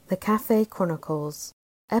The Café Chronicles,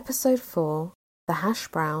 Episode 4, The Hash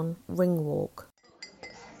Brown Ring Walk.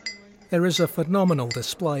 There is a phenomenal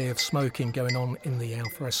display of smoking going on in the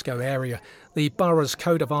alfresco area. The borough's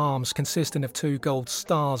coat of arms, consisting of 2 gold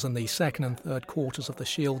stars and the second and third quarters of the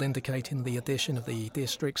shield, indicating the addition of the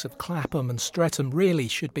districts of Clapham and Streatham, really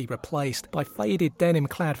should be replaced by faded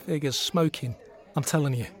denim-clad figures smoking. I'm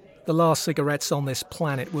telling you, the last cigarettes on this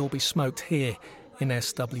planet will be smoked here in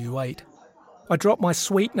SW8. I drop my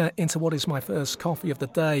sweetener into what is my first coffee of the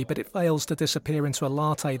day, but it fails to disappear into a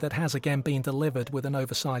latte that has again been delivered with an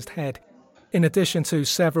oversized head. In addition to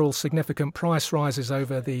several significant price rises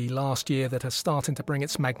over the last year that are starting to bring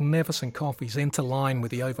its magnificent coffees into line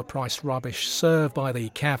with the overpriced rubbish served by the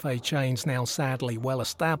cafe chains now sadly well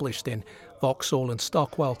established in Vauxhall and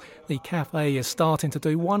Stockwell, the cafe is starting to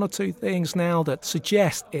do 1 or 2 things now that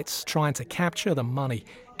suggest it's trying to capture the money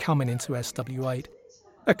coming into SW8.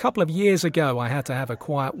 A couple of years ago, I had to have a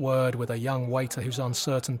quiet word with a young waiter whose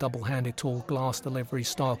uncertain double-handed tall glass delivery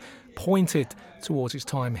style pointed towards his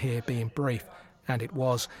time here being brief, and it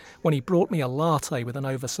was, when he brought me a latte with an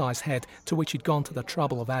oversized head to which he'd gone to the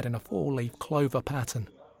trouble of adding a 4-leaf clover pattern.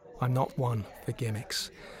 I'm not one for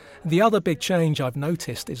gimmicks. The other big change I've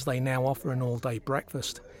noticed is they now offer an all-day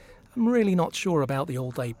breakfast. I'm really not sure about the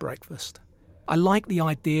all-day breakfast. I like the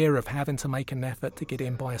idea of having to make an effort to get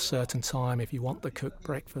in by a certain time if you want the cooked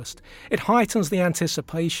breakfast. It heightens the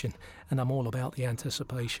anticipation, and I'm all about the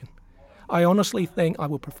anticipation. I honestly think I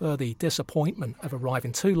would prefer the disappointment of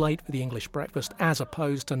arriving too late for the English breakfast as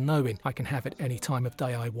opposed to knowing I can have it any time of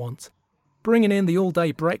day I want. Bringing in the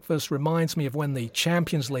all-day breakfast reminds me of when the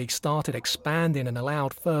Champions League started expanding and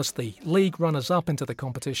allowed first the league runners-up into the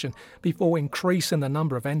competition before increasing the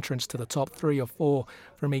number of entrants to the top 3 or 4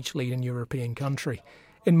 from each leading European country.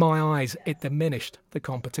 In my eyes, it diminished the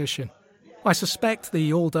competition. I suspect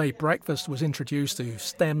the all-day breakfast was introduced to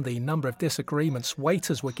stem the number of disagreements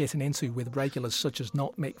waiters were getting into with regulars such as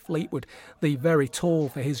not Mick Fleetwood, the very tall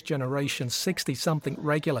for his generation 60-something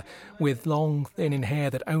regular with long, thinning hair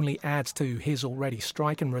that only adds to his already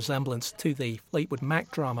striking resemblance to the Fleetwood Mac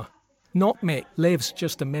drummer. Not Mick lives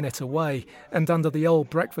just a minute away and under the old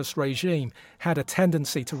breakfast regime had a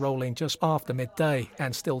tendency to roll in just after midday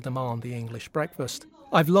and still demand the English breakfast.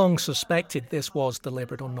 I've long suspected this was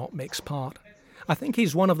deliberate on Not Mick's part. I think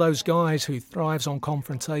he's one of those guys who thrives on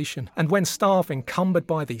confrontation, and when staff encumbered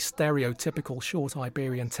by the stereotypical short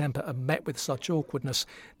Iberian temper are met with such awkwardness,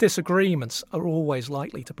 disagreements are always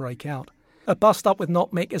likely to break out. A bust-up with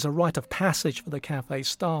Not Mick is a rite of passage for the cafe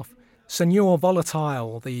staff. Senor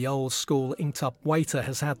Volatile, the old-school inked-up waiter,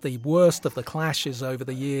 has had the worst of the clashes over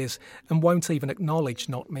the years and won't even acknowledge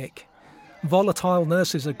Not Mick. Volatile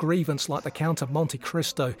nurses a grievance like the Count of Monte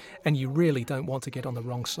Cristo, and you really don't want to get on the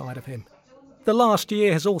wrong side of him. The last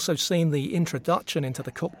year has also seen the introduction into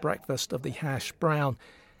the cooked breakfast of the hash brown.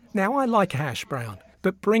 Now, I like hash brown,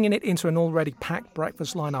 but bringing it into an already packed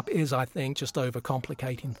breakfast lineup is, I think, just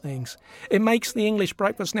overcomplicating things. It makes the English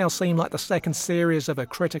breakfast now seem like the second series of a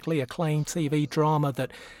critically acclaimed TV drama that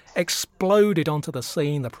exploded onto the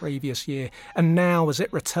scene the previous year, and now as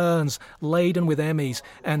it returns, laden with Emmys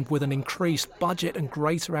and with an increased budget and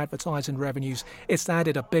greater advertising revenues, it's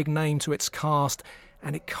added a big name to its cast,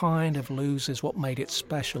 and it kind of loses what made it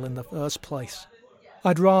special in the first place.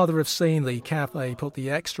 I'd rather have seen the cafe put the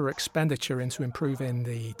extra expenditure into improving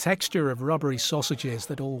the texture of rubbery sausages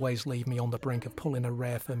that always leave me on the brink of pulling a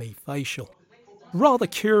rare for me facial. Rather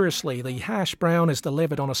curiously, the hash brown is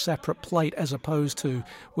delivered on a separate plate as opposed to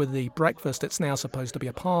with the breakfast it's now supposed to be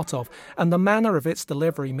a part of, and the manner of its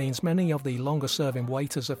delivery means many of the longer-serving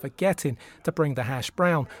waiters are forgetting to bring the hash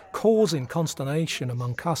brown, causing consternation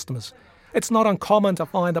among customers. It's not uncommon to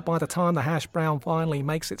find that by the time the hash brown finally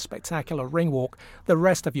makes its spectacular ring walk, the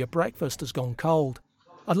rest of your breakfast has gone cold.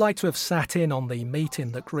 I'd like to have sat in on the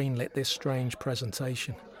meeting that greenlit this strange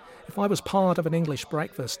presentation. If I was part of an English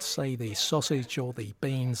breakfast, say the sausage or the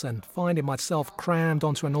beans, and finding myself crammed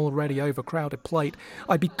onto an already overcrowded plate,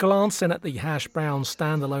 I'd be glancing at the hash brown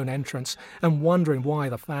standalone entrance and wondering why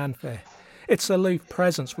the fanfare. Its aloof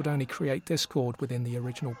presence would only create discord within the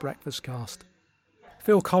original breakfast cast.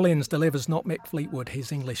 Phil Collins delivers Not Mick Fleetwood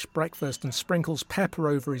his English breakfast and sprinkles pepper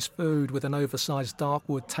over his food with an oversized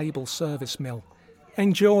darkwood table service mill.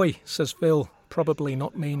 "Enjoy," says Phil, probably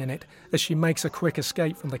not meaning it, as she makes a quick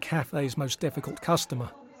escape from the cafe's most difficult customer.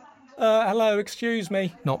 Hello, excuse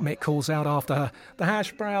me," Not Mick calls out after her. "The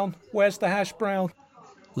hash brown, where's the hash brown?"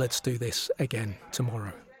 Let's do this again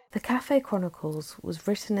tomorrow. The Café Chronicles was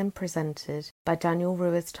written and presented by Daniel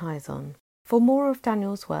Ruiz Tizon. For more of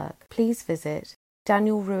Daniel's work, please visit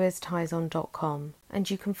danielruiztizon.com, and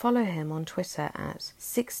you can follow him on Twitter at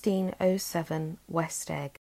 1607 West Egg.